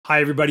Hi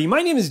everybody,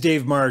 my name is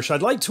Dave Marsh.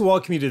 I'd like to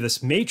welcome you to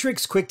this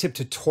Matrix Quick Tip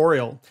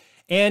tutorial.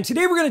 And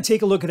today we're going to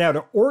take a look at how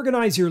to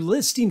organize your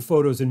listing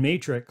photos in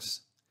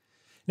Matrix.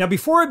 Now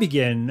before I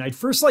begin, I'd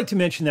first like to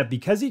mention that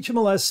because each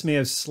MLS may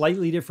have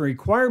slightly different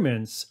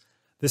requirements,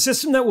 the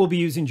system that we'll be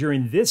using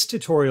during this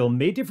tutorial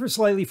may differ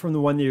slightly from the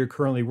one that you're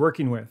currently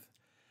working with.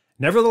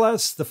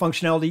 Nevertheless, the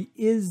functionality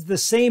is the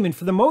same, and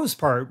for the most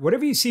part,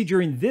 whatever you see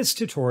during this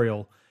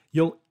tutorial,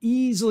 you'll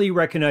easily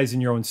recognize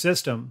in your own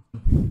system.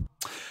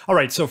 All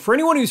right, so for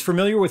anyone who's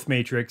familiar with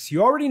Matrix,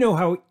 you already know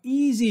how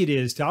easy it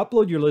is to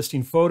upload your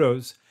listing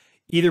photos,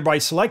 either by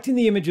selecting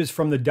the images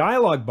from the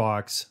dialog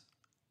box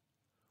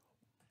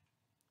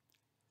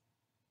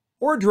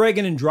or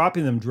dragging and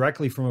dropping them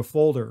directly from a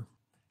folder.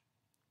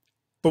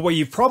 But what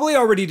you've probably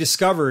already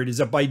discovered is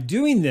that by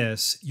doing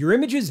this, your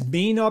images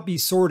may not be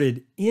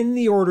sorted in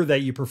the order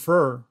that you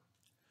prefer.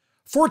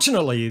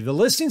 Fortunately, the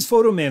Listings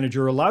Photo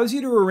Manager allows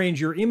you to arrange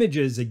your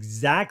images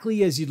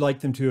exactly as you'd like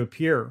them to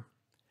appear.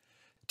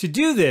 To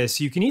do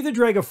this, you can either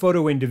drag a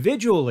photo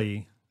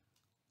individually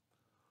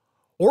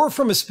or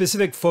from a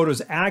specific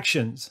photo's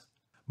actions.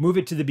 Move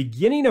it to the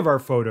beginning of our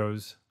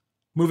photos,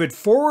 move it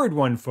forward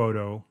one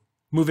photo,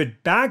 move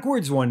it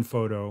backwards one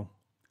photo,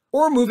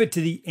 or move it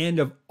to the end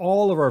of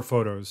all of our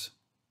photos.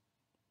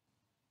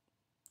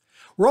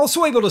 We're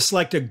also able to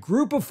select a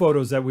group of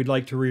photos that we'd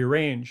like to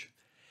rearrange.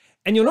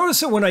 And you'll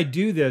notice that when I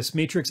do this,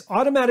 Matrix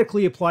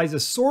automatically applies a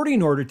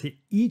sorting order to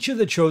each of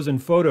the chosen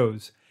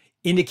photos,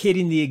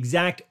 indicating the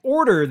exact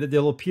order that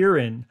they'll appear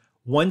in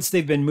once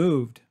they've been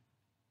moved.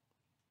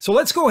 So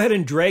let's go ahead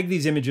and drag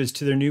these images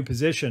to their new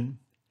position.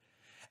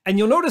 And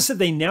you'll notice that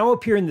they now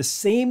appear in the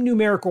same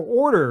numerical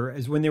order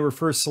as when they were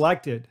first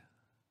selected.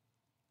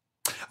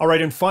 All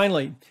right, and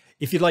finally,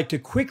 if you'd like to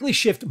quickly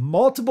shift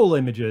multiple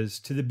images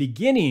to the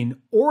beginning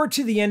or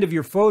to the end of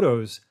your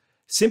photos,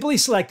 simply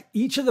select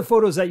each of the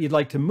photos that you'd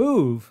like to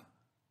move,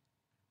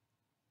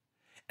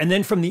 and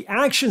then from the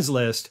actions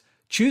list,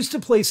 choose to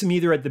place them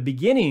either at the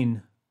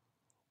beginning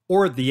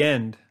or at the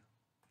end.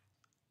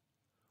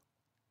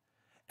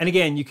 And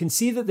again, you can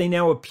see that they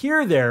now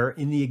appear there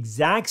in the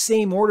exact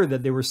same order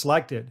that they were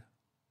selected.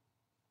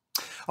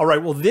 All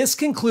right, well, this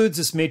concludes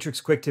this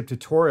Matrix Quick Tip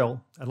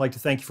tutorial. I'd like to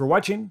thank you for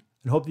watching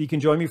and hope that you can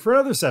join me for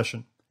another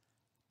session.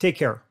 Take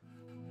care.